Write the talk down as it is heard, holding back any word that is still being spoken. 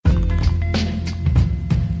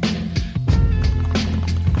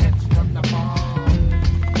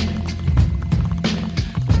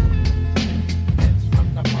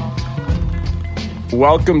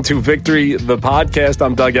Welcome to Victory, the podcast.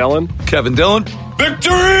 I'm Doug Ellen. Kevin Dillon.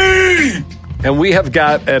 Victory! And we have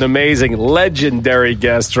got an amazing, legendary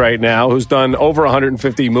guest right now who's done over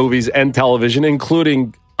 150 movies and television,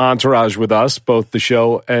 including Entourage with us, both the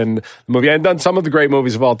show and the movie. And done some of the great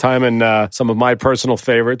movies of all time and some of my personal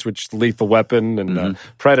favorites, which Lethal Weapon and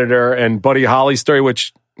Predator and Buddy Holly's story,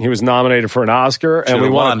 which he was nominated for an Oscar. Should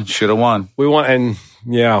have won. We won. And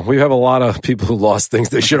yeah, we have a lot of people who lost things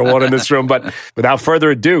they should have won in this room. But without further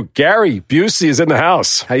ado, Gary Busey is in the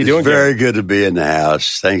house. How you doing, Gary? Very good to be in the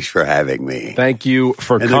house. Thanks for having me. Thank you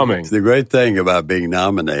for coming. The great thing about being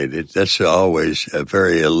nominated, that's always a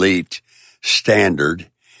very elite standard.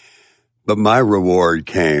 But my reward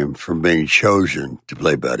came from being chosen to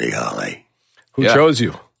play Buddy Holly. Who chose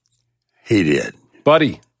you? He did.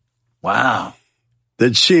 Buddy. Wow.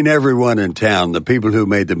 They'd seen everyone in town. The people who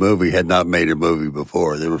made the movie had not made a movie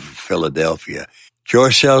before. They were from Philadelphia.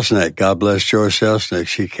 Joyce Selznick, God bless Joyce Selznick,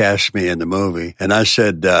 she cast me in the movie. And I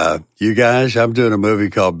said, you guys, I'm doing a movie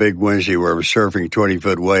called Big Wednesday where we're surfing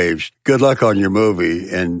 20-foot waves. Good luck on your movie,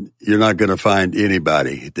 and you're not going to find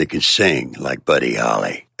anybody that can sing like Buddy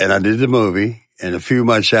Holly. And I did the movie, and a few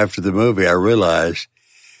months after the movie, I realized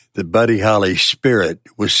that Buddy Holly's spirit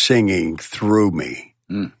was singing through me.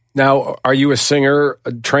 Now, are you a singer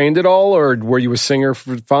trained at all, or were you a singer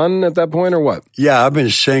for fun at that point, or what? Yeah, I've been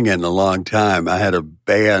singing a long time. I had a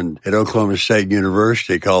band at Oklahoma State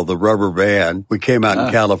University called the Rubber Band. We came out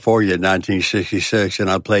in California in 1966,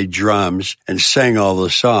 and I played drums and sang all the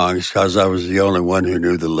songs because I was the only one who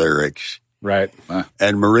knew the lyrics. Right.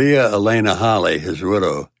 And Maria Elena Holly, his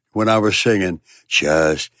widow, when I was singing,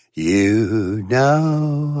 Just You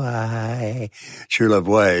Know I Sure Love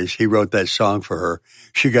Ways, he wrote that song for her.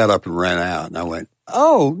 She got up and ran out, and I went,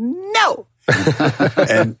 oh, no.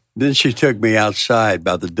 And then she took me outside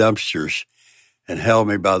by the dumpsters and held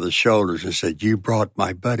me by the shoulders and said, you brought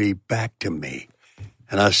my buddy back to me.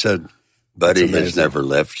 And I said, Buddy has never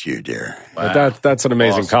left you, dear. Wow. That's an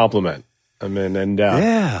amazing compliment. I mean, and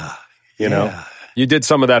you know, you did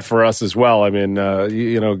some of that for us as well. I mean,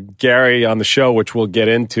 you know, Gary on the show, which we'll get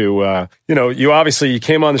into, you know, you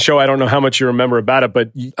came on the show. I don't know how much you remember about it,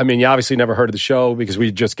 but you obviously never heard of the show because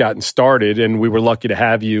we just gotten started and we were lucky to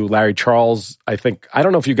have you. Larry Charles, I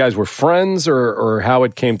don't know if you guys were friends or how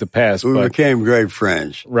it came to pass. We became great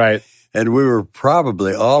friends. Right. And we were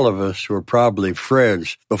all of us were probably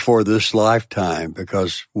friends before this lifetime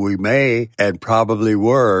because we may and probably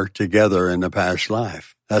were together in the past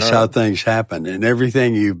life. That's how things happen. And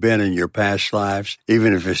everything you've been in your past lives,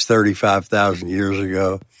 even if it's 35,000 years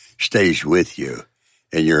ago, stays with you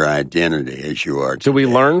in your identity as you are today. Do we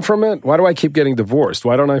learn from it? Why do I keep getting divorced?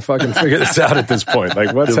 Why don't I fucking figure this out at this point?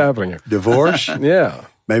 Like, what's happening here? Divorce? Yeah.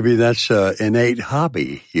 Maybe that's an innate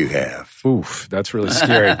hobby you have. Oof, that's really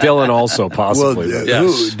scary. Dylan also possibly. Well,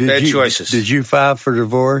 yes. Bad choices. Did you file for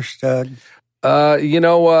divorce, Todd? I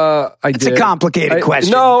did. It's a complicated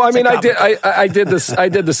question. No, I mean, I did. I did this. I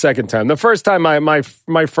did the second time. The first time,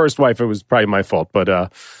 my first wife, it was probably my fault.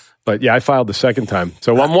 But yeah, I filed the second time.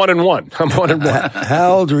 So I'm 1-1. I'm 1-1.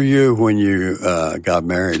 How old were you when you got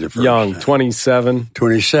married the first young, time? 27.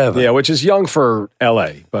 27. Yeah, which is young for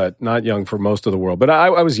L.A., but not young for most of the world. But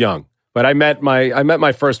I was young. But I met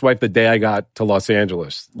my first wife the day I got to Los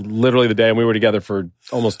Angeles. Literally the day, and we were together for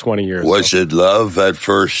almost 20 years. Was it love at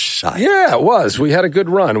first sight? Yeah, it was. We had a good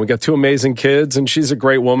run. We got 2 amazing kids, and she's a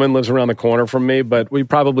great woman, lives around the corner from me, but we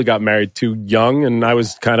probably got married too young, and I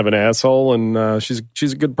was kind of an asshole, and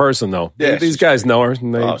she's a good person, though. Yeah, these guys know her,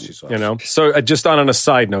 and she's awesome. You know. So just on a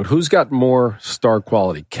side note, who's got more star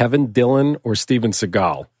quality, Kevin Dillon or Steven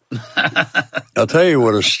Seagal? I'll tell you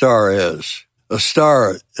what a star is. A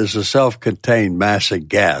star is a self-contained mass of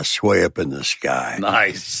gas way up in the sky.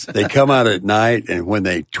 Nice. They come out at night, and when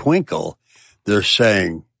they twinkle, they're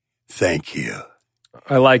saying, thank you.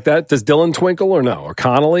 I like that. Does Dylan twinkle or no? Or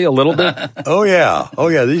Connolly a little bit? Oh, yeah.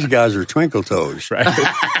 These guys are twinkle toes. Right.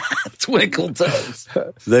 Twinkle toes.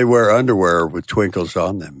 They wear underwear with twinkles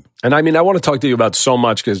on them. And I mean, I want to talk to you about so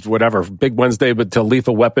much because whatever, Big Wednesday, but to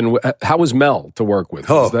Lethal Weapon. How was Mel to work with?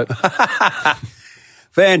 Oh. Is that...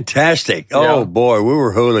 Fantastic. Oh, boy, we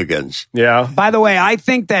were hooligans. Yeah. By the way, I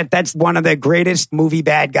think that's one of the greatest movie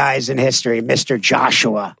bad guys in history, Mr.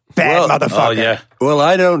 Joshua. Bad motherfucker. Oh, yeah. Well,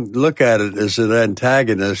 I don't look at it as an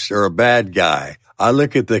antagonist or a bad guy. I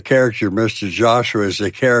look at the character, Mr. Joshua, as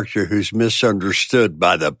a character who's misunderstood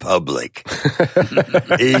by the public.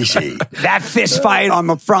 Easy. That fist fight on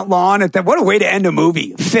the front lawn. What a way to end a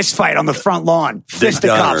movie. Fist fight on the front lawn.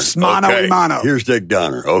 Fisticuffs. Mano a mano. Here's Dick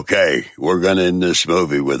Donner. Okay, we're going to end this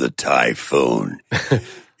movie with a typhoon.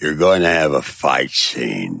 You're going to have a fight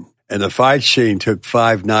scene. And the fight scene took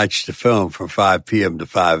 5 nights to film from 5 p.m. to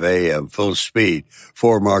 5 a.m., full speed,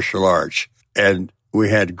 for martial arts. And we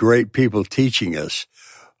had great people teaching us.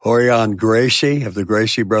 Orion Gracie of the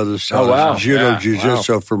Gracie brothers. Judo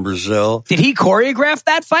Jiu-Jitsu from Brazil. Did he choreograph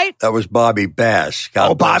that fight? That was Bobby Bass.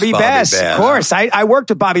 Bobby Bass. Of course. I worked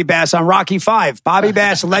with Bobby Bass on Rocky V. Bobby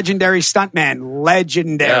Bass, legendary stuntman.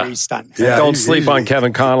 Stuntman. Yeah, don't sleep on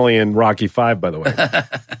Kevin Connolly in Rocky V, by the way.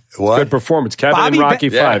 What? Good performance. Kevin in Rocky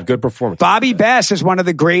V. Good performance. Bobby Bass is one of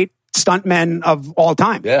the great stuntmen of all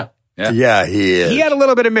time. Yeah, he is. He had a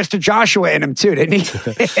little bit of Mr. Joshua in him, too, didn't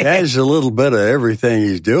he? He has a little bit of everything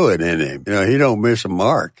he's doing in him. He don't miss a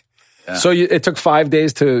mark. Yeah. So it took 5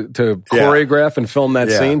 days to choreograph and film that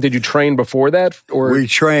scene? Did you train before that? Or we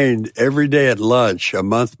trained every day at lunch a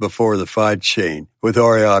month before the fight scene with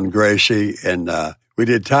Orion Gracie. And we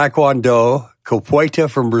did Taekwondo, Capoeira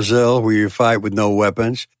from Brazil, where you fight with no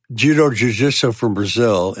weapons, Judo Jiu-Jitsu from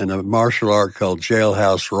Brazil, and a martial art called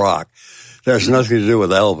Jailhouse Rock. That has nothing to do with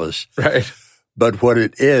Elvis. Right. But what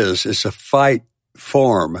it is, it's a fight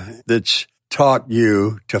form that's taught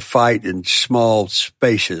you to fight in small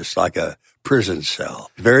spaces like a prison cell.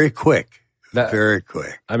 Very quick. Very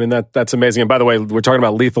quick. I mean, that's amazing. And by the way, we're talking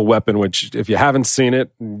about Lethal Weapon, which if you haven't seen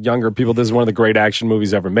it, younger people, this is one of the great action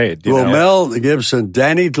movies ever made. Mel Gibson,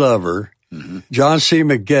 Danny Glover, John C.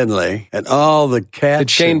 McGinley, and all the cats. Did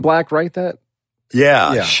Shane Black write that?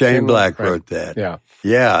 Yeah, Shane Black wrote that.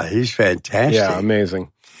 Yeah, he's fantastic. Yeah,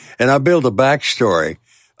 amazing. And I build a backstory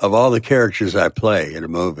of all the characters I play in a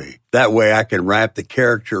movie. That way I can wrap the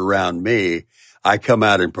character around me. I come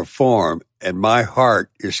out and perform, and my heart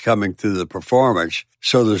is coming through the performance,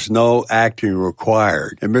 so there's no acting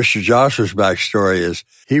required. And Mr. Joshua's backstory is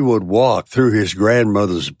he would walk through his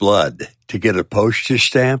grandmother's blood to get a postage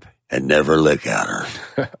stamp and never look at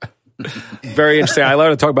her. Very interesting. I love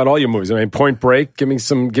to talk about all your movies. I mean, Point Break. Give me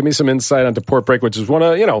some insight onto Point Break, which is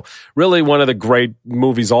really one of the great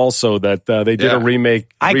movies. Also, that they did a remake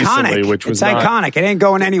recently, which was iconic. It ain't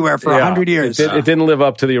going anywhere for 100 years. It didn't live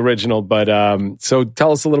up to the original, but so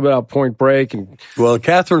tell us a little bit about Point Break. Well,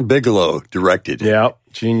 Catherine Bigelow directed it. Yeah.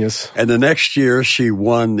 Genius. And the next year, she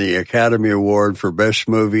won the Academy Award for Best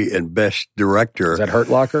Movie and Best Director. Is that Hurt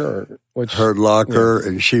Locker? Or which? Hurt Locker,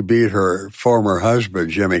 and she beat her former husband,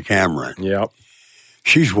 Jimmy Cameron. Yeah.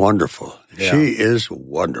 She's wonderful. Yeah. She is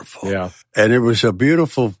wonderful. Yeah. And it was a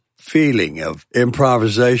beautiful feeling of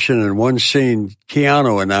improvisation. And one scene,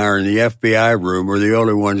 Keanu and I are in the FBI room. We're the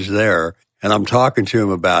only ones there. And I'm talking to him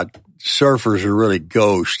about surfers are really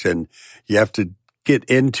ghosts, and you have to get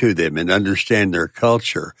into them and understand their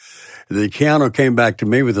culture. The Keanu came back to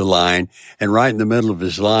me with a line, and right in the middle of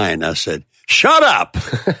his line, I said, "Shut up!"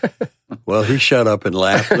 Well, he shut up and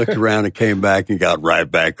laughed, looked around, and came back and got right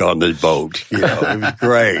back on the boat. It was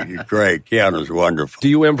great. Great. Keanu's wonderful. Do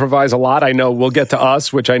you improvise a lot? I know we'll get to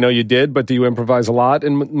Us, which I know you did, but do you improvise a lot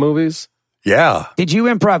in movies? Yeah. Did you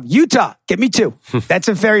improv? Utah, get me 2. That's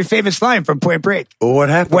a very famous line from Point Break. Well, what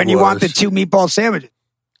happened when you want the 2 meatball sandwiches.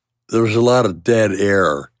 There was a lot of dead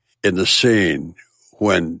air in the scene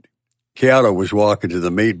when Keanu was walking to the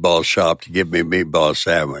meatball shop to give me a meatball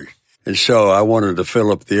sandwich. And so I wanted to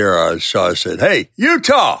fill up the air. So I said, "Hey,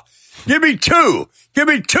 Utah, give me 2. Give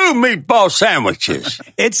me 2 meatball sandwiches."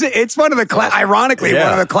 It's one of the, ironically,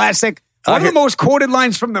 one of the classic, one of the most quoted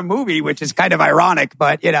lines from the movie, which is kind of ironic,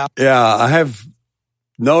 but Yeah, I have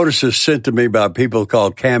notices sent to me by people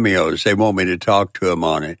called cameos. They want me to talk to them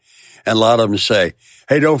on it. And a lot of them say,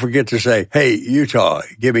 "Hey, don't forget to say, hey, Utah,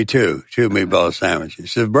 give me 2 meatball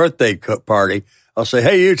sandwiches." The birthday party, I'll say,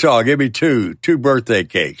 "Hey, Utah, give me 2 birthday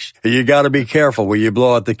cakes." And you got to be careful when you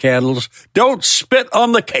blow out the candles. Don't spit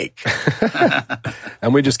on the cake.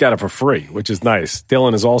 And we just got it for free, which is nice.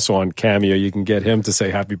 Dylan is also on Cameo. You can get him to say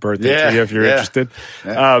happy birthday to you if you're interested.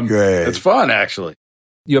 Great. It's fun, actually.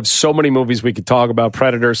 You have so many movies we could talk about.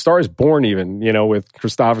 Predator, Star is Born even, with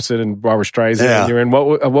Christopherson and Barbara Streisand. Yeah. You're in.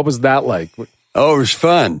 What was that like? Oh, it was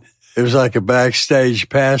fun. It was like a backstage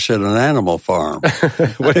pass at an animal farm.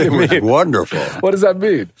 What do you mean? It was wonderful. What does that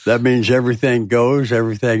mean? That means everything goes,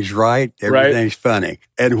 everything's right, everything's funny.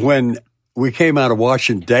 And when we came out of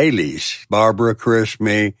watching dailies, Barbara, Chris,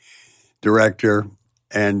 me, director,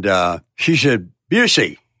 and she said,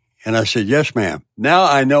 "Busey." And I said, "Yes, ma'am. Now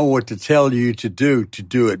I know what to tell you to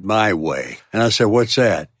do it my way." And I said, "What's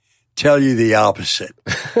that?" "Tell you the opposite."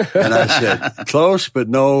 And I said, "Close, but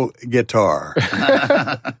no guitar."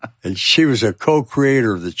 And she was a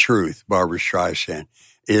co-creator of The Truth, Barbara Streisand.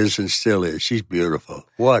 Is and still is. She's beautiful.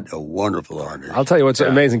 What a wonderful artist. I'll tell you what's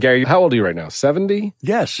amazing, Gary. How old are you right now? 70?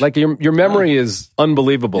 Yes. Like your memory is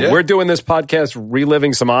unbelievable. Yeah. We're doing this podcast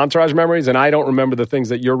reliving some Entourage memories, and I don't remember the things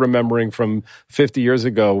that you're remembering from 50 years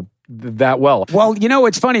ago that well. Well,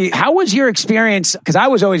 it's funny. How was your experience? Because I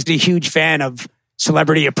was always a huge fan of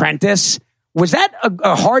Celebrity Apprentice. Was that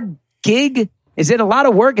a hard gig? Is it a lot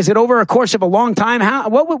of work? Is it over a course of a long time?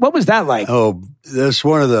 What was that like? Oh, that's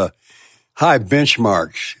one of the high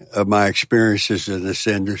benchmarks of my experiences in this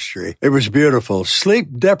industry. It was beautiful. Sleep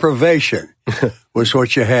deprivation was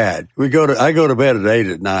what you had. I go to bed at 8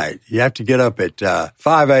 at night. You have to get up at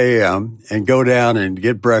 5 a.m. and go down and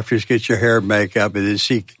get breakfast, get your hair, makeup, and then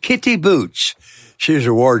see Kitty Boots. She's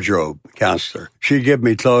a wardrobe counselor. She'd give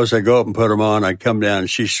me clothes. I'd go up and put them on. I'd come down and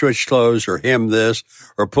she'd switch clothes or hem this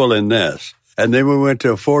or pull in this. And then we went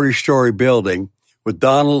to a 40-story building with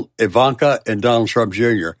Donald, Ivanka, and Donald Trump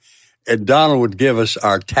Jr., and Donald would give us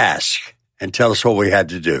our task and tell us what we had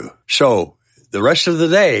to do. So the rest of the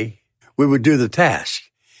day, we would do the task.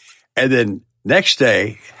 And then next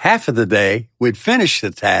day, half of the day, we'd finish the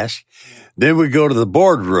task. Then we'd go to the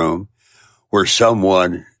boardroom where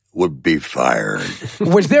someone would be fired.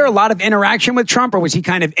 Was there a lot of interaction with Trump, or was he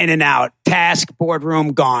kind of in and out? Task,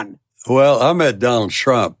 boardroom, gone? Well, I met Donald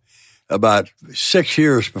Trump about 6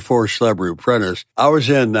 years before Celebrity Apprentice. I was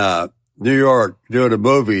in New York doing a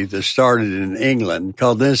movie that started in England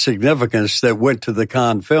called Insignificance that went to the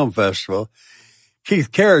Cannes Film Festival.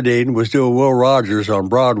 Keith Carradine was doing Will Rogers on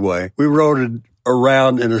Broadway. We rode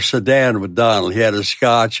around in a sedan with Donald. He had a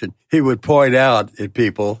scotch, and he would point out at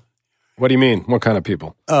people. What do you mean? What kind of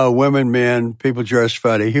people? Women, men, people dressed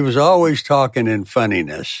funny. He was always talking in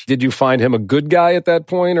funniness. Did you find him a good guy at that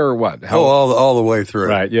point, or what? All the way through.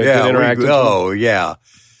 Right. Yeah. Good interaction. Yeah.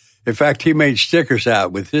 In fact, he made stickers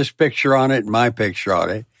out with his picture on it and my picture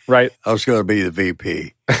on it. Right. I was going to be the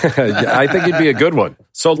VP. I think you'd be a good one.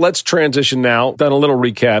 So let's transition now. Done a little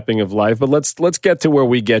recapping of life, but let's get to where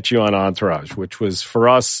we get you on Entourage, which was for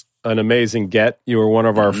us an amazing get. You were one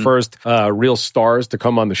of our first real stars to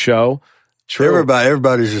come on the show. True.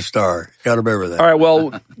 Everybody's a star. Got to remember that. All right.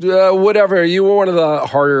 Well, whatever. You were one of the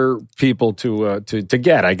harder people to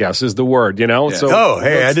get, I guess, is the word. Yeah. So,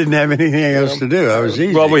 I didn't have anything else to do. I was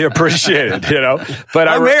easy. Well, we appreciate it. But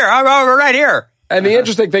I'm here. I'm over right here. And the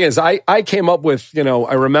interesting thing is, I came up with,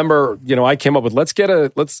 I remember, I came up with let's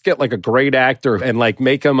get like a great actor and like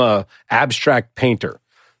make him a abstract painter.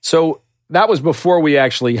 So that was before we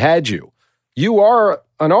actually had you. You are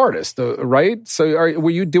an artist, right? So were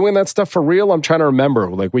you doing that stuff for real? I'm trying to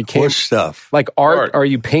remember. Like we came what stuff like art. Are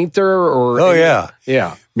you painter or? Oh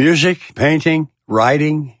yeah. Music, painting,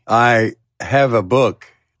 writing. I have a book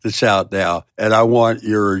that's out now, and I want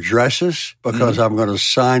your addresses because I'm going to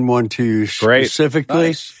sign one to you specifically.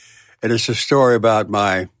 Nice. And it's a story about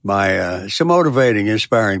my it's a motivating,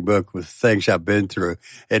 inspiring book with things I've been through.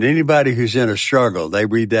 And anybody who's in a struggle, they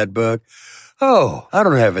read that book. Oh, I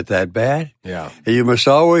don't have it that bad. Yeah. And you must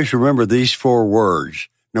always remember these 4 words,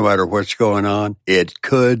 no matter what's going on. It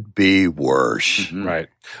could be worse. Mm-hmm. Right.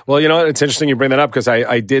 Well, it's interesting you bring that up because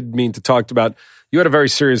I did mean to talk about, you had a very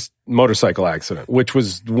serious motorcycle accident, which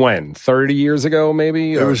was when? 30 years ago,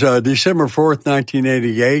 maybe? It was December 4th,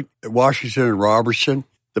 1988, at Washington and Robertson.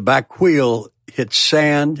 The back wheel hit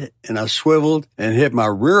sand, and I swiveled and hit my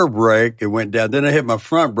rear brake. It went down. Then I hit my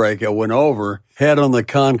front brake. I went over, head on the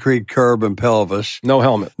concrete curb and pelvis. No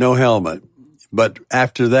helmet. No helmet. But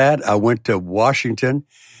after that, I went to Washington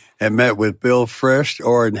and met with Bill Frist,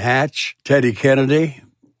 Orrin Hatch, Teddy Kennedy,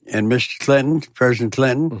 and Mr. Clinton, President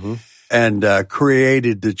Clinton, and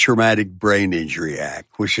created the Traumatic Brain Injury Act,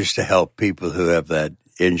 which is to help people who have that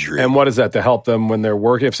injury. And what is that, to help them when they're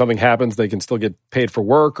working? If something happens, they can still get paid for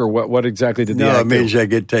work, or what exactly did the act do? No, it means they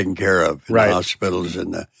get taken care of in the hospitals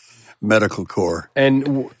and the medical corps.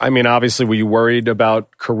 And, I mean, obviously, were you worried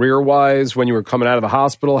about career-wise when you were coming out of the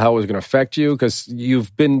hospital, how it was going to affect you? Because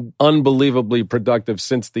you've been unbelievably productive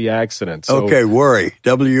since the accident. So. Okay, worry.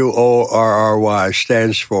 WORRY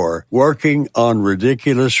stands for Working on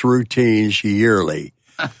Ridiculous Routines Yearly.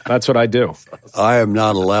 That's what I do. I am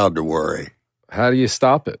not allowed to worry. How do you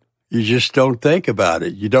stop it? You just don't think about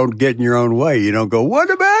it. You don't get in your own way. You don't go, what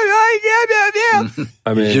about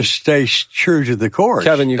I mean, you just stay true to the course.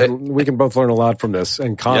 Kevin, we can both learn a lot from this,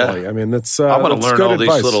 and Connolly. Yeah. I mean, that's I'm going to learn all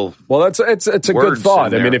advice. These little. Well, it's a good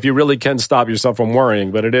thought. I mean, if you really can stop yourself from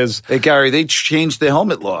worrying, but it is. Hey, Gary, they changed the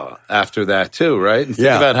helmet law after that too, right? And think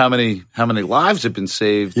about how many lives have been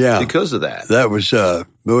saved because of that. That was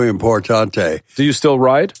muy importante. Do you still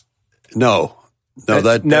ride? No,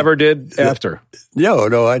 that never did after.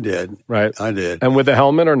 No, I did. Right, I did. And with a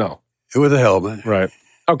helmet or no? With a helmet, right.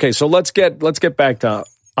 Okay, so let's get back to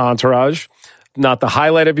Entourage. Not the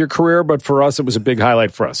highlight of your career, but for us, it was a big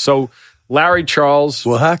highlight for us. So, Larry Charles.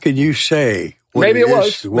 Well, how can you say Maybe it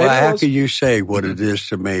was. Well, how can you say what it is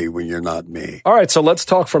to me when you're not me? All right, so let's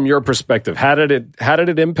talk from your perspective. How did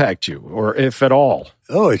it impact you, or if at all?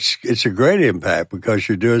 Oh, it's a great impact because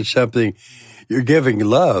you're doing something. You're giving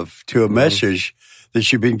love to a message that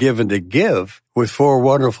you've been given to give with 4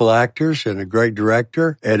 wonderful actors and a great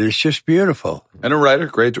director, and it's just beautiful. And a writer,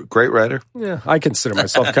 great writer. Yeah, I consider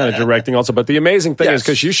myself kind of directing also. But the amazing thing is,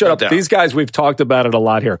 because you showed up, these guys, we've talked about it a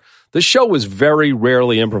lot here. The show was very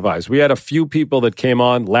rarely improvised. We had a few people that came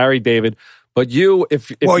on, Larry, David. But you,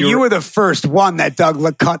 if you were the first one that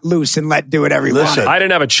Doug cut loose and let do whatever he wanted. I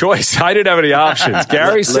didn't have a choice. I didn't have any options.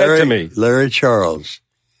 Gary said to me, Larry Charles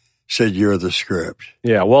said, "You're the script."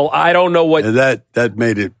 Yeah, well, I don't know what... And that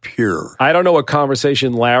made it pure. I don't know what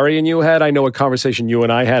conversation Larry and you had. I know what conversation you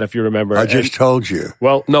and I had, if you remember. I just told you.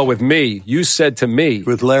 Well, no, with me, you said to me...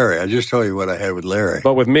 With Larry. I just told you what I had with Larry.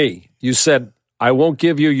 But with me, you said, I won't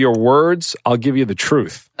give you your words, I'll give you the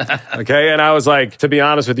truth. Okay? And I was like, to be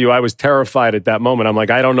honest with you, I was terrified at that moment. I'm like,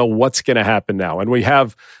 I don't know what's going to happen now. And we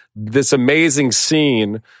have this amazing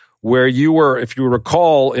scene where you were, if you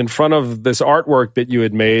recall, in front of this artwork that you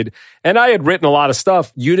had made, and I had written a lot of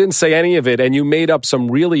stuff. You didn't say any of it, and you made up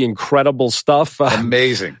some really incredible stuff.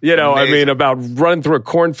 Amazing. Amazing. I mean, about running through a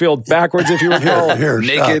cornfield backwards, if you recall. Here,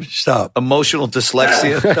 naked, stop. Emotional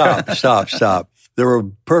dyslexia. Stop. There were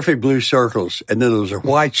perfect blue circles, and then there was a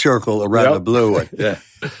white circle around the blue one. Yeah.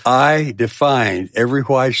 I defined every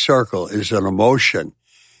white circle as an emotion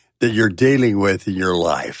that you're dealing with in your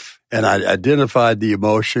life. And I identified the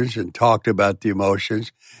emotions and talked about the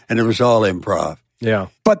emotions, and it was all improv. Yeah.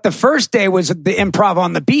 But the first day was the improv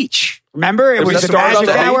on the beach. Remember? It was the magic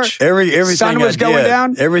hour. Everything sun was going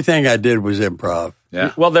down. Everything I did was improv.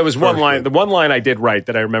 Yeah. Well, there was one line. The one line I did right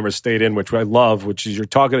that I remember stayed in, which I love, which is you're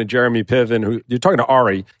talking to Jeremy Piven, you're talking to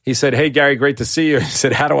Ari. He said, "Hey, Gary, great to see you." He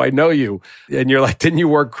said, "How do I know you?" And you're like, "Didn't you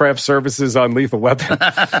work craft services on Lethal Weapon?"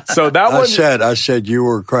 So that one. I said you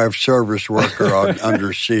were a craft service worker on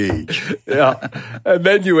Under Siege. Yeah. And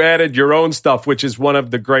then you added your own stuff, which is one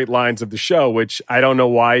of the great lines of the show, which I don't know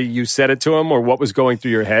why you said it to him or what was going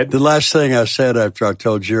through your head. The last thing I said after I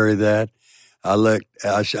told Jerry that, I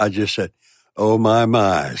just said, "Oh,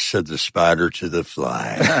 my," said the spider to the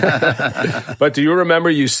fly. But do you remember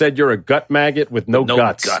you said you're a gut maggot with no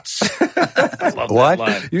guts? I love what? that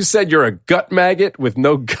line. You said you're a gut maggot with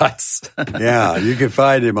no guts. Yeah, you can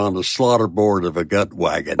find him on the slaughter board of a gut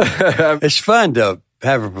wagon. It's fun to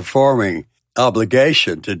have a performing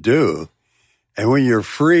obligation to do. And when you're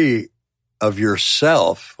free of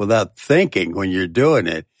yourself without thinking when you're doing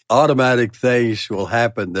it, automatic things will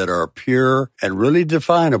happen that are pure and really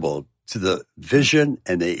definable to the vision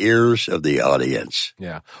and the ears of the audience.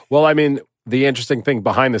 Yeah. Well, I mean, the interesting thing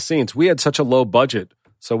behind the scenes, we had such a low budget.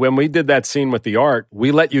 So when we did that scene with the art,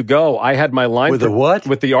 we let you go. I had my line... With the what?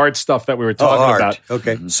 With the art stuff that we were talking about.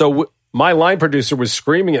 Okay. So my line producer was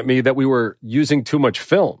screaming at me that we were using too much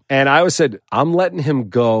film. And I said, I'm letting him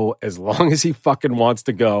go as long as he fucking wants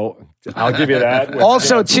to go. I'll give you that.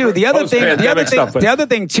 Also, too, the other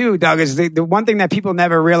thing too, Doug, is the one thing that people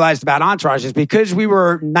never realized about Entourage is because we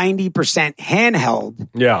were 90% handheld.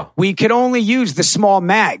 Yeah. We could only use the small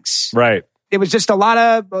mags. Right. It was just a lot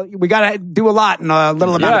of, we got to do a lot in a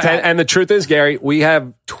little amount of time. And the truth is, Gary, we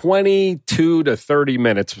have 22 to 30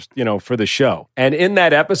 minutes, for the show. And in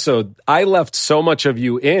that episode, I left so much of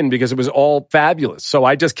you in because it was all fabulous. So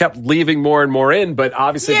I just kept leaving more and more in, but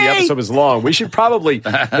obviously the episode was long. We should probably,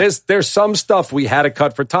 there's some stuff we had to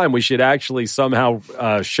cut for time. We should actually somehow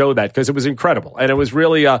show that because it was incredible. And it was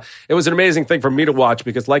really, it was an amazing thing for me to watch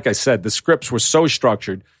because like I said, the scripts were so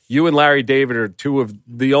structured. You and Larry David are two of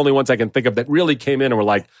the only ones I can think of that really came in and were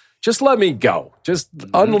like, just let me go. Just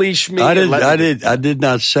unleash me. I did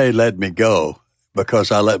not say let me go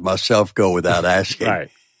because I let myself go without asking.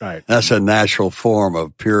 Right. That's a natural form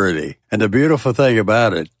of purity. And the beautiful thing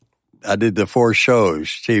about it, I did the 4 shows,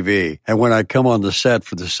 TV. And when I come on the set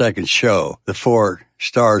for the second show, the 4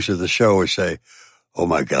 stars of the show would say, "Oh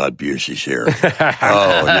my God, Busey's here.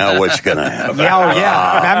 Oh, now what's going to happen?"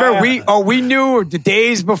 Yeah. Remember, we knew the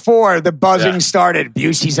days before the buzzing started.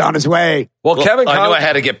 Busey's on his way. Well, Kevin, I knew I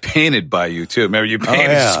had to get painted by you too. Remember, you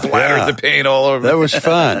splattered the paint all over. That was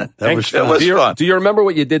fun. That was fun. Do you remember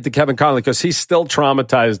what you did to Kevin Conley? Because he's still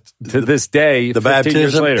traumatized to this day. The 15 baptism?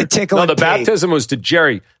 years later. The tickle and the pee. baptism was to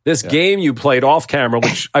Jerry. This game you played off camera,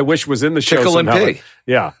 which I wish was in the show. Tickle and somehow. pee.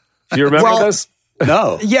 Yeah. Do you remember this?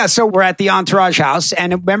 No. Yeah, so we're at the Entourage house,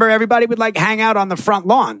 and remember everybody would hang out on the front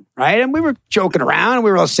lawn, right? And we were joking around, and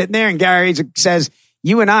we were all sitting there, and Gary says,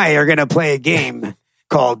 "You and I are going to play a game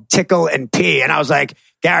called Tickle and Pee." And I was like,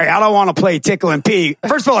 Gary, I don't want to play tickle and pee.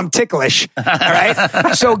 First of all, I'm ticklish. All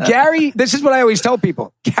right. So Gary, this is what I always tell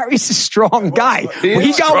people. Gary's a strong guy.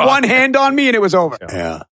 He got one hand on me and it was over.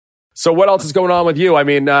 Yeah. So what else is going on with you? I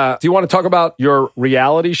mean, do you want to talk about your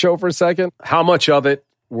reality show for a second? How much of it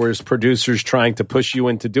was producers trying to push you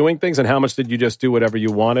into doing things, and how much did you just do whatever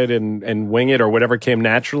you wanted and wing it, or whatever came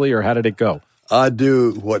naturally, or how did it go? I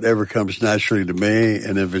do whatever comes naturally to me,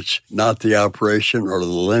 and if it's not the operation or the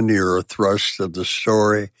linear thrust of the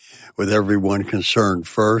story with everyone concerned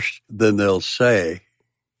first, then they'll say,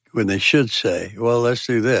 when they should say, well, let's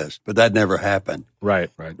do this. But that never happened. Right.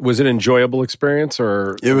 Was it an enjoyable experience,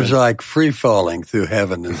 or? It was like free falling through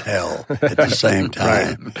heaven and hell at the same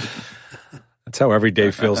time. Right. That's how every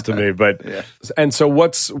day feels to me. But And so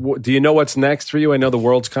do you know what's next for you? I know the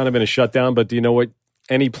world's kind of in a shutdown, but do you know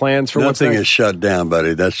any plans for what's next? Nothing is shut down,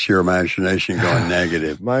 buddy. That's your imagination going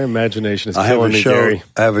negative. My imagination is killing me, Gary.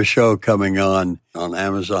 I have a show coming on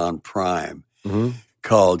Amazon Prime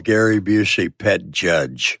called Gary Busey, Pet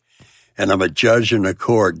Judge. And I'm a judge in a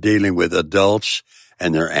court dealing with adults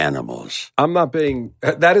and their animals.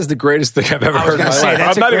 That is the greatest thing I've ever heard in my life.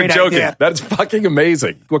 I'm not even joking. Idea. That's fucking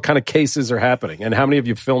amazing. What kind of cases are happening, and how many of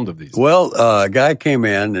you filmed of these? Well, a guy came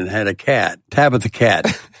in and had a cat, Tabitha cat,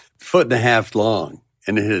 1.5 feet long,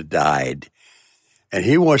 and it had died. And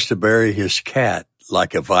he wants to bury his cat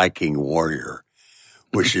like a Viking warrior,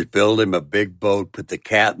 which is build him a big boat, put the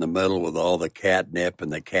cat in the middle with all the catnip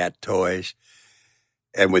and the cat toys.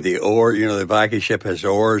 And with the oar, the Viking ship has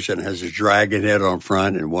oars and has a dragon head on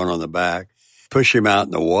front and one on the back. Push him out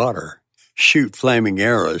in the water, shoot flaming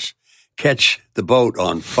arrows, catch the boat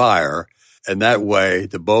on fire, and that way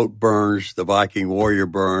the boat burns, the Viking warrior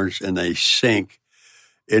burns, and they sink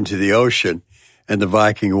into the ocean, and the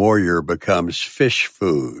Viking warrior becomes fish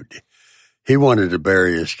food. He wanted to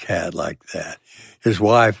bury his cat like that. His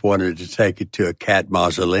wife wanted to take it to a cat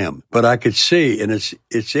mausoleum. But I could see, and it's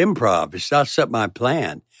improv. It's not something I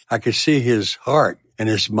planned. I could see his heart and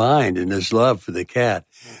his mind and his love for the cat.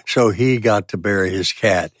 So he got to bury his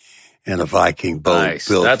cat in a Viking boat. Nice.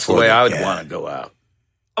 Built That's for the way I would cat. want to go out.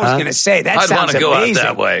 I was going to say, that I'd sounds want to go amazing.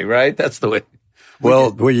 out that way, right? That's the way.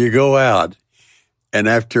 Well, when you go out, and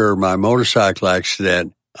after my motorcycle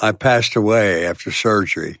accident, I passed away after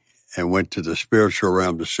surgery and went to the spiritual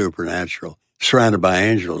realm, the supernatural. Surrounded by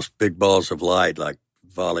angels, big balls of light like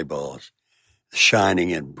volleyballs,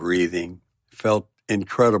 shining and breathing. Felt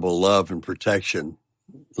incredible love and protection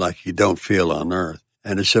like you don't feel on earth.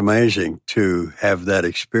 And it's amazing to have that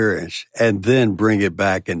experience and then bring it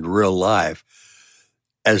back in real life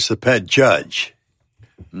as the pet judge.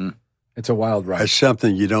 It's a wild ride. It's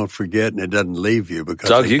something you don't forget, and it doesn't leave you. Because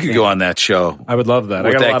Doug, you could go on that show. I would love that.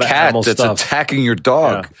 With I got that a lot of cat animal that's stuff. attacking your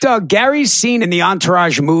dog. Yeah. Doug, Gary's scene in the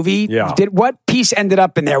Entourage movie, what piece ended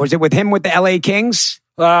up in there? Was it with him with the LA Kings?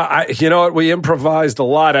 You know what? We improvised a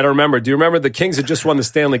lot. I don't remember. Do you remember the Kings had just won the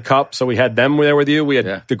Stanley Cup? So we had them there with you. We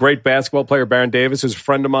had the great basketball player Baron Davis, who's a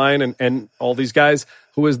friend of mine, and all these guys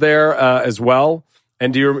who was there as well.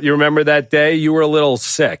 And do you remember that day? You were a little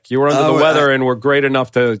sick. You were under the weather and were great enough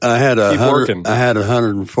to keep working. I had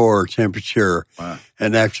 104 temperature. Wow.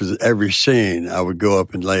 And after every scene, I would go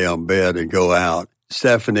up and lay on bed and go out.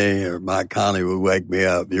 Stephanie or Mike Conley would wake me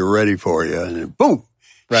up. You're ready for you. And then boom.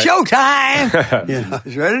 Right. Showtime! I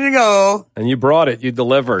was ready to go. And you brought it. You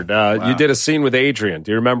delivered. Wow. You did a scene with Adrian.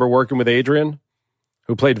 Do you remember working with Adrian,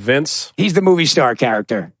 who played Vince? He's the movie star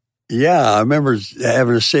character. Yeah, I remember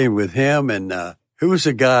having a scene with him and who was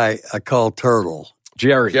the guy I called Turtle?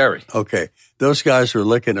 Jerry. Okay. Those guys were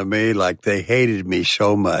looking at me like they hated me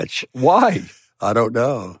so much. Why? I don't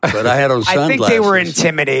know. But I had on sunglasses. I think they were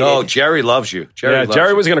intimidated. No, Jerry loves you.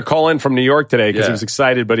 Jerry was going to call in from New York today because he was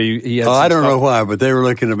excited, but he had I don't know why, but they were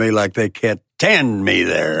looking at me like they can't stand me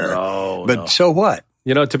there. So what?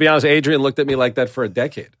 You know, to be honest, Adrian looked at me like that for a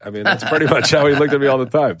decade. I mean, that's pretty much how he looked at me all the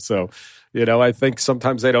time. So, I think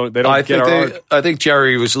sometimes they don't get our art. I think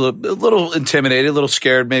Jerry was a little intimidated, a little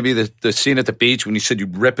scared. Maybe the scene at the beach when you said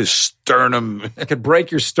you'd rip his sternum. I could break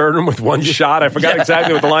your sternum with one shot. I forgot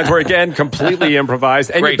exactly what the lines were. Again, completely improvised.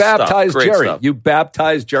 And you baptized Jerry. Stuff. You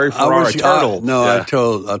baptized Jerry Ferrara, Turtle.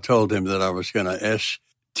 I told him that I was going to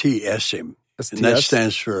STS him. STS? And that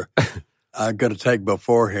stands for... I'm going to take my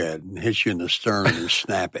forehead and hit you in the sternum and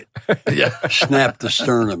snap it. Snap the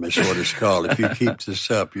sternum is what it's called. If you keep this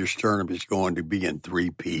up, your sternum is going to be in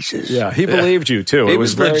 3 pieces. Yeah, he believed you, too. He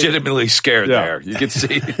was legitimately scared there. You could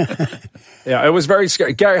see. Yeah, it was very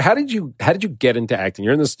scary. Gary, how did you get into acting?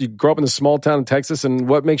 You grew up in a small town in Texas, and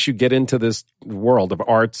what makes you get into this world of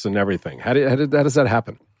arts and everything? How does that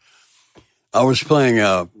happen? I was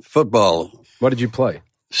playing football. What did you play?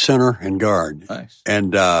 center and guard. Nice.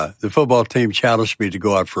 And the football team challenged me to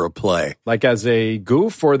go out for a play. Like as a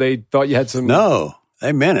goof, or they thought you had some... No,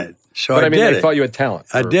 they meant it. So but I did they thought you had talent.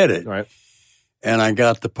 I did it. Right. And I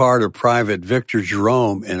got the part of Private Victor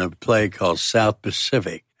Jerome in a play called South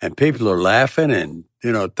Pacific. And people are laughing and,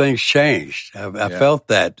 things changed. I felt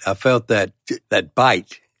that. I felt that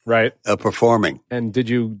bite. Right. Of performing. And did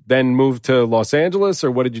you then move to Los Angeles, or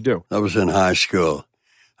what did you do? I was in high school.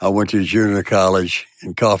 I went to junior college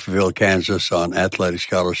in Coffeyville, Kansas on athletic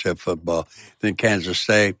scholarship football. Then Kansas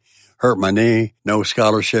State, hurt my knee, no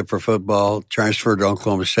scholarship for football, transferred to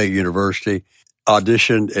Oklahoma State University,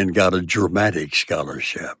 auditioned and got a dramatic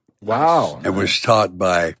scholarship. Wow. And was taught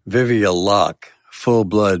by Vivian Locke,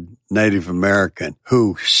 full-blood Native American,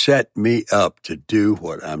 who set me up to do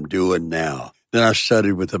what I'm doing now. Then I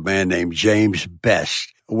studied with a man named James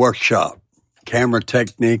Best, a workshop, camera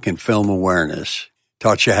technique and film awareness.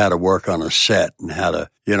 Taught you how to work on a set and how to,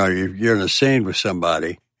 you're in a scene with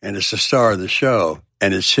somebody and it's the star of the show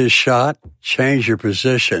and it's his shot. Change your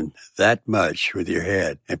position that much with your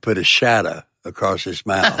head and put a shadow across his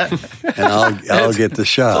mouth and I'll get the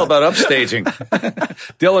shot. It's all about upstaging.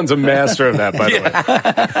 Dylan's a master of that, by the way.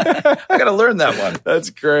 I got to learn that one. That's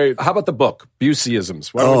great. How about the book,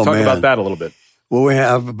 Buseyisms? Why don't we talk about that a little bit? Well, we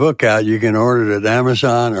have a book out. You can order it at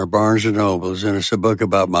Amazon or Barnes & Nobles, and it's a book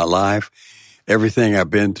about my life, everything I've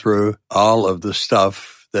been through, all of the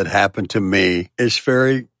stuff that happened to me. It's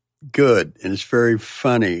very good, and it's very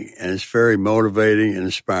funny, and it's very motivating and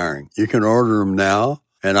inspiring. You can order them now,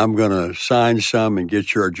 and I'm going to sign some and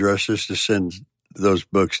get your addresses to send those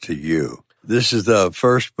books to you. This is the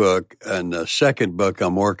first book, and the second book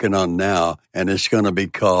I'm working on now, and it's going to be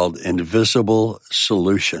called Invisible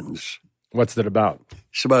Solutions. What's that about?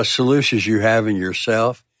 It's about solutions you have in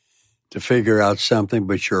yourself to figure out something,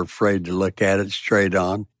 but you're afraid to look at it straight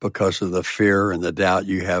on because of the fear and the doubt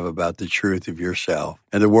you have about the truth of yourself.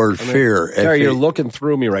 And the word fear... Gary, you're looking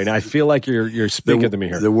through me right now. I feel like you're speaking to me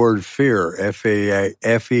here. The word fear,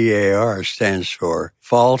 F-E-A-R, stands for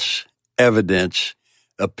false evidence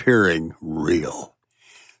appearing real.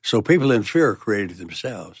 So people in fear created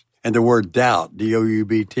themselves. And the word doubt,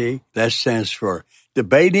 D-O-U-B-T, that stands for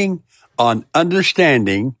debating on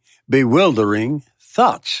understanding bewildering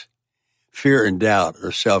thoughts. Fear and doubt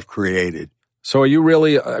are self-created. So are you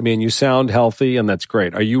really, you sound healthy and that's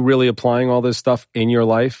great. Are you really applying all this stuff in your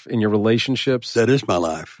life, in your relationships? That is my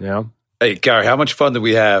life. Yeah. Hey, Gary, how much fun did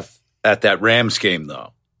we have at that Rams game,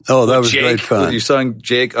 though? Oh, that was great fun. With your son,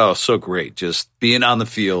 Jake, oh, so great. Just being on the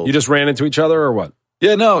field. You just ran into each other or what?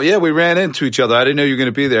 Yeah, we ran into each other. I didn't know you were going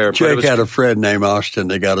to be there. Jake had a friend named Austin.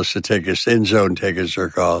 They got us the tickets. End zone tickets are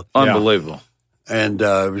called. Unbelievable. Yeah. And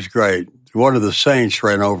it was great. One of the Saints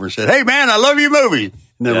ran over and said, "Hey, man, I love your movie."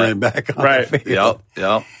 And then ran back on the field.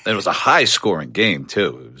 Yep. It was a high-scoring game,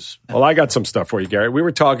 too. Well, I got some stuff for you, Gary. We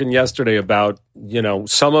were talking yesterday about,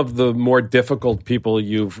 some of the more difficult people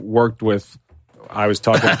you've worked with. I was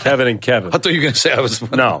talking to Kevin and Kevin. I thought you were going to say I was...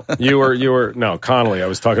 No, you were, no, Connolly. I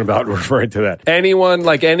was talking about referring to that. Anyone,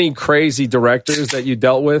 like any crazy directors that you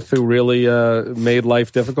dealt with who really made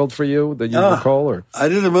life difficult for you that you recall? Or? I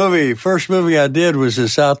did a movie. First movie I did was in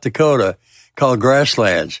South Dakota called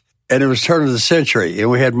Grasslands. And it was turn of the century. And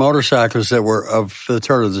we had motorcycles that were of the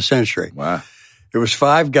turn of the century. Wow. It was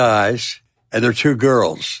 5 guys and their 2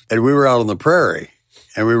 girls. And we were out on the prairie.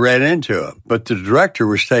 And we ran into them. But the director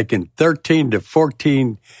was taking 13 to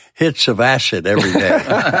 14 hits of acid every day.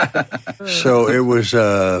 So it was,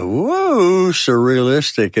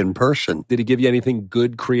 surrealistic in person. Did he give you anything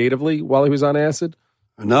good creatively while he was on acid?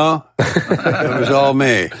 No, it was all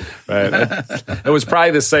me. Right. It was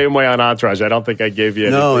probably the same way on Entourage. I don't think I gave you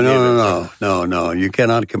anything. No. You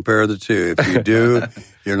cannot compare the two. If you do,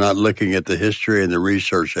 you're not looking at the history and the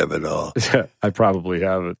research of it all. I probably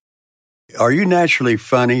haven't. Are you naturally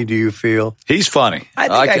funny, do you feel? He's funny. I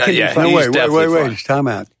think I can be funny. Wait. Time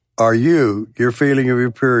out. Are your feeling of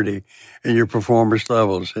your purity and your performance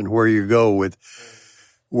levels and where you go with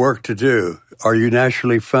work to do, are you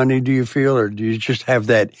naturally funny, do you feel, or do you just have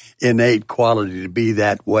that innate quality to be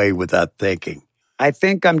that way without thinking? I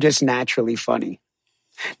think I'm just naturally funny.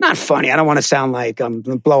 Not funny. I don't want to sound like I'm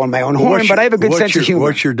blowing my own horn, but I have a good sense of humor.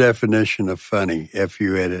 What's your definition of funny,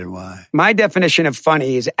 F-U-N-N-Y? My definition of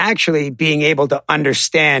funny is actually being able to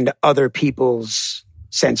understand other people's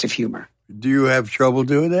sense of humor. Do you have trouble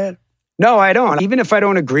doing that? No, I don't. Even if I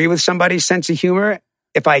don't agree with somebody's sense of humor,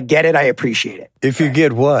 if I get it, I appreciate it. If you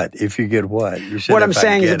get what? You said what I'm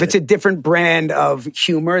saying is if it's a different brand of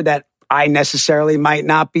humor that I necessarily might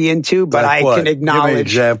not be into, but I can acknowledge. Give me an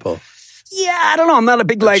example. Yeah, I don't know. I'm not a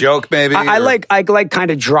big joke, maybe. I like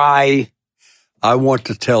kind of dry. I want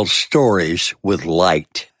to tell stories with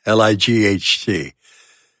light. L-I-G-H-T.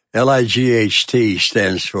 L-I-G-H-T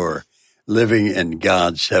stands for Living in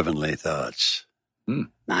God's Heavenly Thoughts.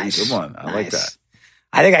 Nice. Good one. I like that.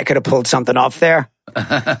 I think I could have pulled something off there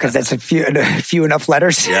because that's a few enough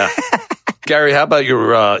letters. Yeah. Gary, how about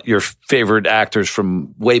your favorite actors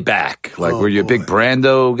from way back? Like, were you a big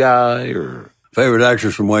Brando guy? Or favorite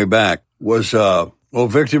actors from way back was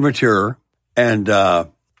Victor Mature and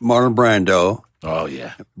Marlon Brando. Oh,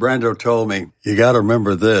 yeah. Brando told me, you got to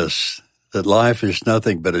remember this, that life is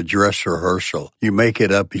nothing but a dress rehearsal. You make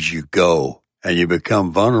it up as you go, and you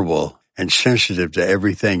become vulnerable and sensitive to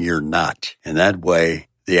everything you're not. And that way,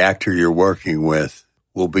 the actor you're working with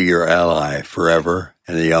will be your ally forever,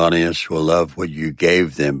 and the audience will love what you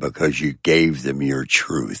gave them because you gave them your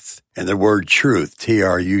truth. And the word truth,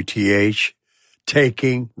 T-R-U-T-H,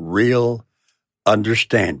 taking real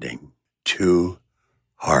understanding to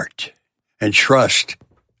heart. And trust,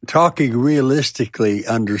 talking realistically,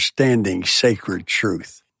 understanding sacred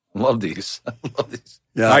truth. Love these.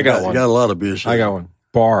 Yeah, I got one. Got a lot of Busey. I got one.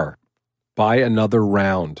 Bar. Buy another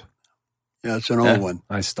round. Yeah, it's an old one.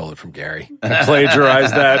 I stole it from Gary. I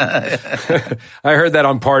plagiarized that. I heard that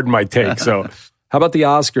on Pardon My Take. So how about the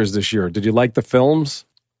Oscars this year? Did you like the films?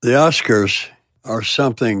 The Oscars are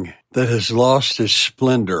something that has lost its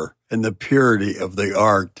splendor and the purity of the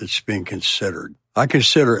art that's being considered. I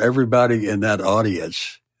consider everybody in that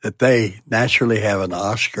audience that they naturally have an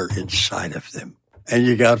Oscar inside of them. And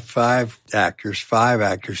you got 5 actors, 5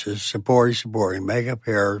 actresses, supporting, makeup,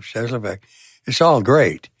 hair, special effect. It's all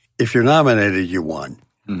great. If you're nominated, you won.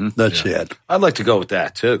 Mm-hmm. That's it. I'd like to go with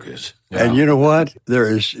that, too. And you know what?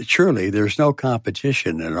 There's no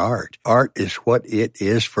competition in art. Art is what it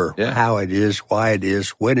is for how it is, why it is,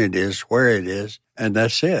 when it is, where it is, and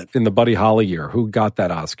that's it. In the Buddy Holly year, who got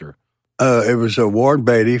that Oscar? It was Warren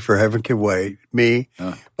Beatty for Heaven Can Wait, me,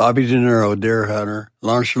 Bobby De Niro, Deer Hunter,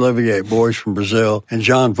 Laurence Olivier, Boys from Brazil, and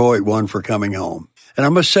John Voight won for Coming Home. And I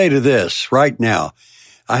must say to this, right now,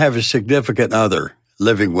 I have a significant other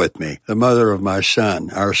living with me, the mother of my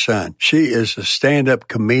son, our son. She is a stand-up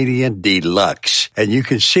comedian deluxe, and you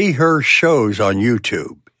can see her shows on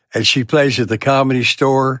YouTube. And she plays at the Comedy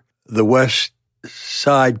Store, the West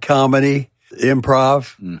Side Comedy,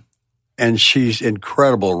 Improv, and she's an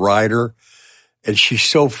incredible writer, and she's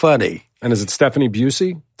so funny. And is it Stephanie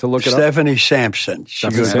Busey to look it up? Stephanie Sampson. She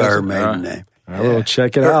goes by her maiden name. I will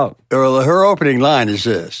check it out. Her opening line is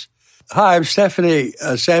this. Hi, I'm Stephanie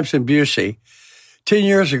Sampson Busey. 10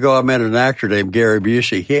 years ago, I met an actor named Gary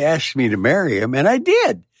Busey. He asked me to marry him, and I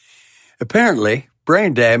did. Apparently,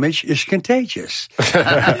 brain damage is contagious. That's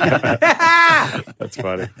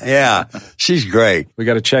funny. Yeah, she's great. We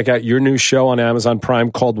got to check out your new show on Amazon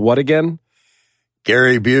Prime called what again?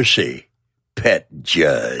 Gary Busey, Pet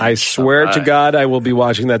Judge. I swear to God, I will be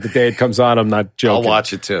watching that the day it comes on. I'm not joking. I'll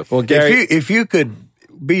watch it too. Well, Gary, if you could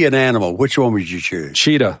be an animal, which one would you choose?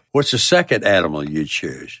 Cheetah. What's the second animal you'd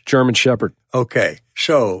choose? German Shepherd. Okay,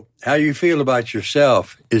 so how you feel about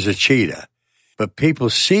yourself is a cheetah, but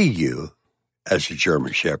people see you as a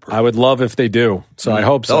German Shepherd. I would love if they do, so I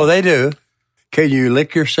hope so. Oh, they do. Can you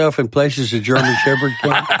lick yourself in places a German Shepherd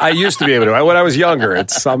can? I used to be able to. When I was younger,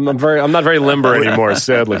 I'm not very limber anymore,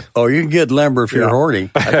 sadly. Oh, you can get limber if you're horny.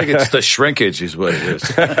 I think it's the shrinkage is what it is.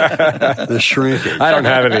 The shrinkage. I don't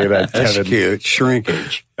have any of that, That's Kevin. cute.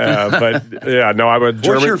 Shrinkage. But yeah, no, I would.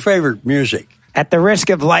 What's your favorite music? At the risk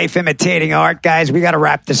of life imitating art, guys, we got to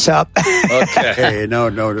wrap this up. Okay. Hey, no,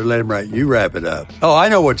 let him write. You wrap it up. Oh, I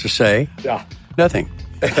know what to say. Yeah. Nothing.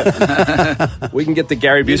 We can get the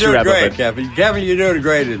Gary Busey wrap great, up. Kevin. Kevin, you're doing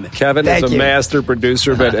great in it. Kevin is a master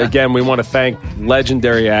producer, but again, we want to thank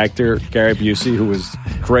legendary actor Gary Busey, who was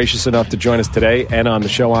gracious enough to join us today and on the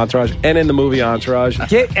show Entourage and in the movie Entourage.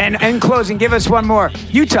 And in closing, give us one more.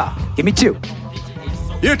 Utah, give me 2.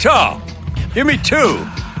 Utah, give me 2.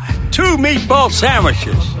 2 meatball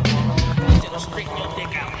sandwiches.